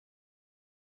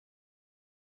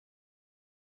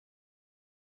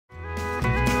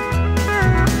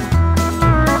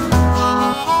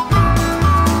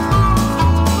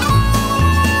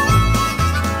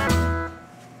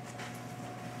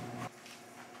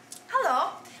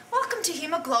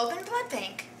Hemoglobin Blood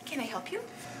Bank. Can I help you?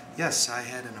 Yes, I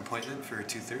had an appointment for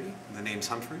 2:30. The name's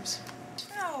Humphreys.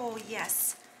 Oh,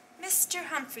 yes. Mr.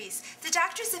 Humphreys, the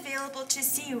doctor's available to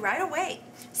see you right away.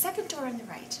 Second door on the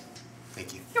right.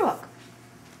 Thank you. You're welcome.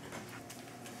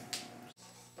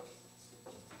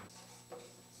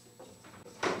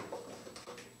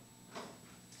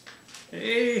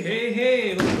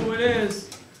 Hey, look who it is.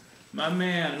 My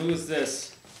man, who is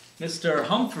this? Mr.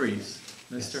 Humphreys.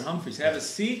 Mr. Yes. Humphreys, have a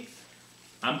seat.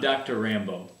 I'm Dr.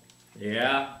 Rambo.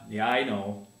 Yeah, I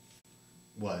know.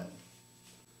 What?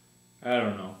 I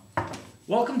don't know.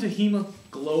 Welcome to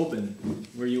Hemoglobin,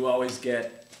 where you always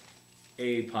get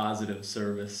A positive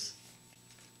service.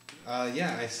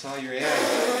 Yeah, I saw your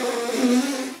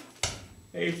ad.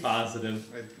 A positive.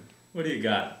 What do you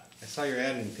got? I saw your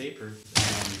ad in the paper.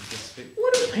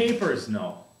 What do papers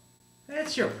know?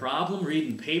 That's your problem,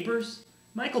 reading papers?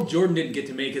 Michael Jordan didn't get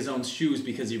to make his own shoes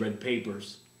because he read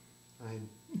papers. I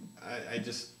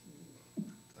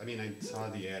saw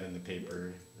the ad in the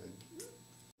paper.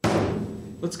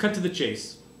 Let's cut to the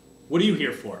chase. What are you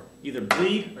here for? Either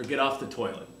bleed or get off the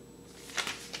toilet.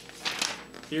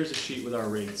 Here's a sheet with our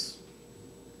rates.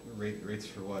 Rates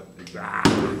for what? Ah.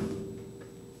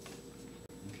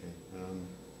 Okay.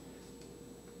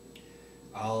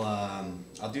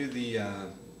 I'll do the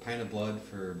pint of blood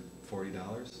for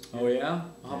 $40. Oh yeah?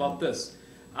 How about this?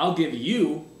 I'll give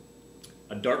you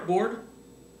a dartboard,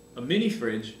 a mini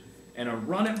fridge, and a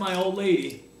run at my old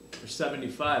lady for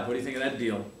 $75. What do you think of that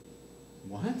deal?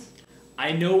 What?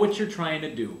 I know what you're trying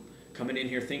to do. Coming in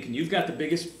here thinking you've got the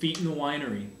biggest feet in the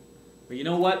winery. But you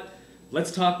know what?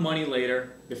 Let's talk money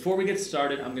later. Before we get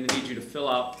started, I'm going to need you to fill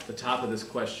out the top of this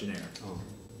questionnaire. Oh,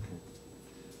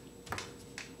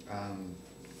 okay.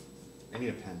 I need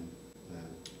a pen.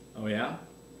 Oh yeah?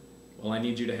 Well, I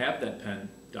need you to have that pen,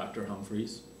 Dr.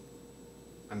 Humphreys.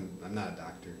 I'm not a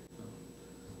doctor.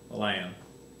 Well, I am.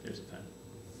 Here's a pen.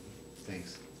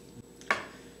 Thanks.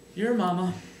 Your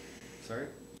mama. Sorry?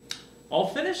 All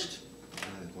finished?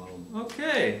 Well,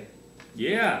 Okay.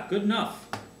 Yeah, good enough.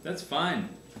 That's fine.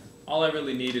 All I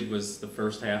really needed was the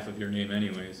first half of your name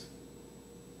anyways.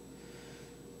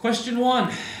 Question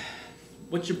 1.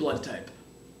 What's your blood type?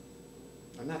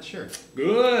 I'm not sure.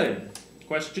 Good.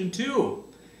 Question 2.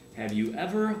 Have you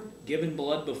ever given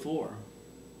blood before?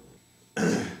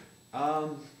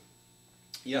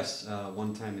 Yes,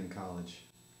 one time in college.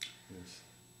 Yes.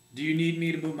 Do you need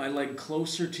me to move my leg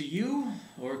closer to you,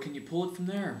 or can you pull it from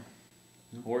there?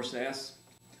 Horse ass.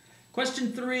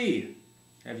 Question 3.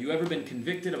 Have you ever been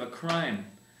convicted of a crime?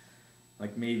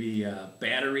 Like maybe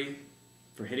battery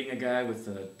for hitting a guy with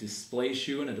a display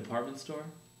shoe in a department store?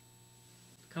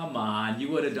 Come on, you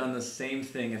would have done the same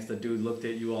thing if the dude looked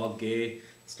at you all gay,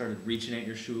 started reaching at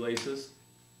your shoelaces.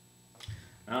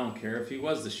 I don't care if he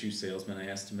was the shoe salesman I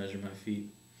asked to measure my feet.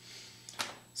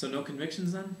 So no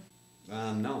convictions then?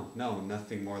 No,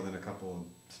 nothing more than a couple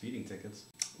of speeding tickets.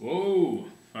 Whoa,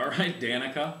 all right,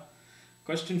 Danica.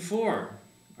 Question 4.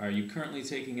 Are you currently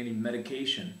taking any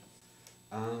medication?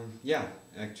 Yeah,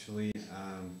 actually,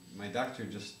 my doctor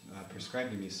just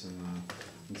prescribed me some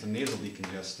nasal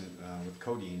decongestant with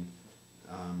codeine,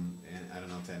 and I don't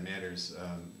know if that matters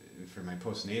for my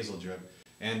post-nasal drip.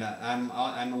 And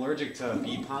I'm allergic to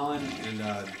bee pollen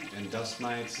and dust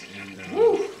mites and.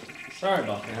 Woo! Sorry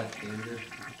about that. Dander.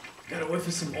 Got a whiff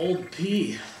of some old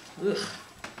pee. Ugh.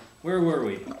 Where were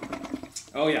we?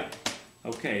 Oh yeah.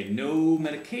 Okay, no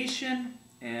medication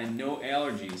and no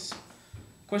allergies.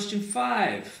 Question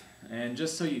 5, and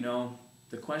just so you know,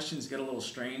 the questions get a little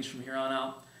strange from here on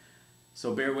out,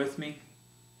 so bear with me.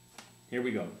 Here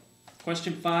we go.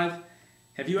 Question 5,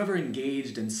 have you ever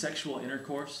engaged in sexual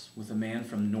intercourse with a man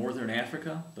from Northern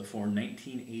Africa before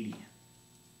 1980?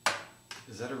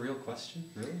 Is that a real question?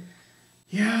 Really?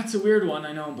 Yeah, it's a weird one,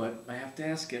 I know, but I have to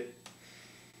ask it.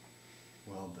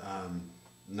 Well,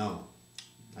 no,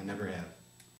 I never have.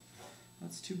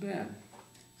 That's too bad.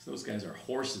 So those guys are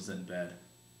horses in bed.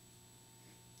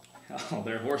 Hell,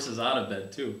 they're horses out of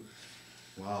bed, too.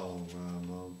 Well,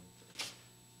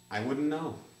 I wouldn't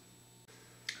know.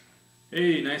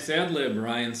 Hey, nice ad-lib,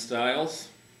 Ryan Stiles.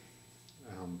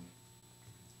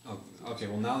 Okay,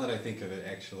 well, now that I think of it,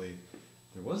 actually,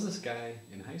 there was this guy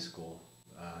in high school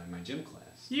in my gym class.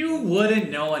 You wouldn't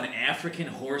know an African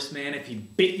horseman if he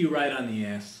bit you right on the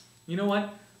ass. You know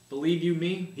what? Believe you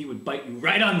me, he would bite you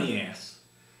right on the ass.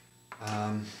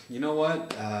 You know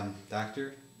what,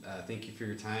 doctor? Thank you for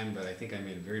your time, but I think I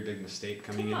made a very big mistake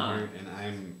coming in here, and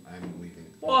I'm leaving.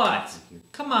 What? Thank you.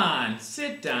 Come on,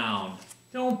 sit down.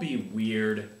 Don't be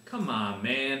weird. Come on,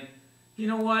 man. You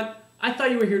know what? I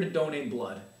thought you were here to donate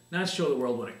blood, not show the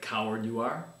world what a coward you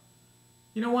are.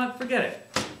 You know what? Forget it.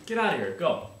 Get out of here.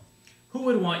 Go. Who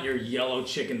would want your yellow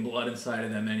chicken blood inside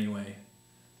of them anyway?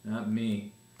 Not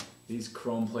me. These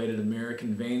chrome-plated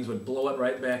American veins would blow it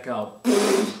right back out.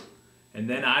 And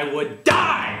then I would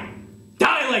die!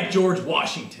 Die like George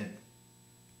Washington.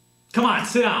 Come on,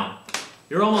 sit down.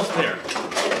 You're almost there.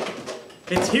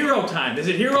 It's hero time. Is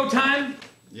it hero time?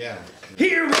 Yeah.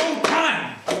 Hero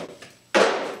time!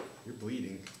 You're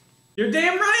bleeding. You're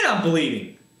damn right I'm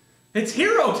bleeding. It's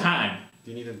hero time. Do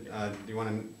you need a, do you want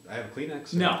to, I have a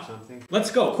Kleenex or No. something?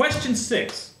 Let's go. Question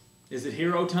 6. Is it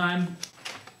hero time?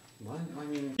 What? I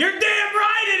mean... You're damn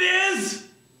right it is!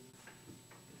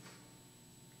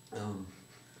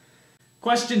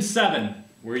 Question 7.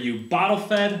 Were you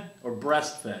bottle-fed or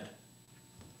breastfed?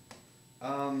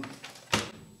 I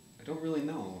don't really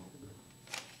know.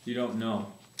 You don't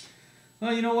know.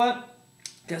 Well, you know what?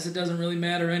 Guess it doesn't really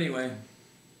matter anyway.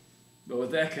 But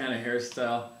with that kind of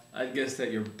hairstyle, I'd guess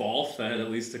that you're ball-fed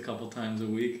at least a couple times a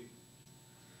week.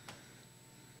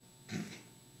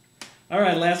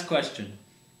 Alright, last question.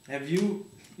 Have you...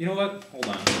 You know what? Hold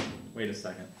on. Wait a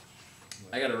second.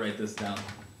 I gotta write this down.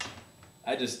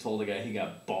 I just told a guy he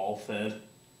got ball-fed.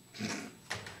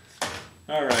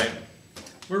 Alright.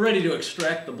 We're ready to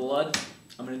extract the blood.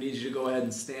 I'm gonna need you to go ahead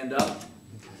and stand up.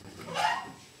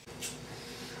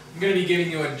 I'm going to be giving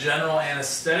you a general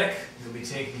anesthetic. You'll be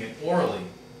taking it orally.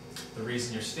 The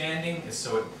reason you're standing is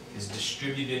so it is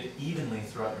distributed evenly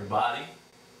throughout your body.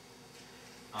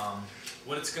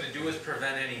 What it's going to do is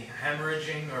prevent any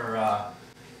hemorrhaging or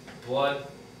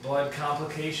blood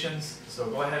complications. So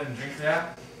go ahead and drink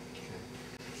that.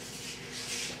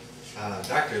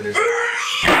 Doctor, there's...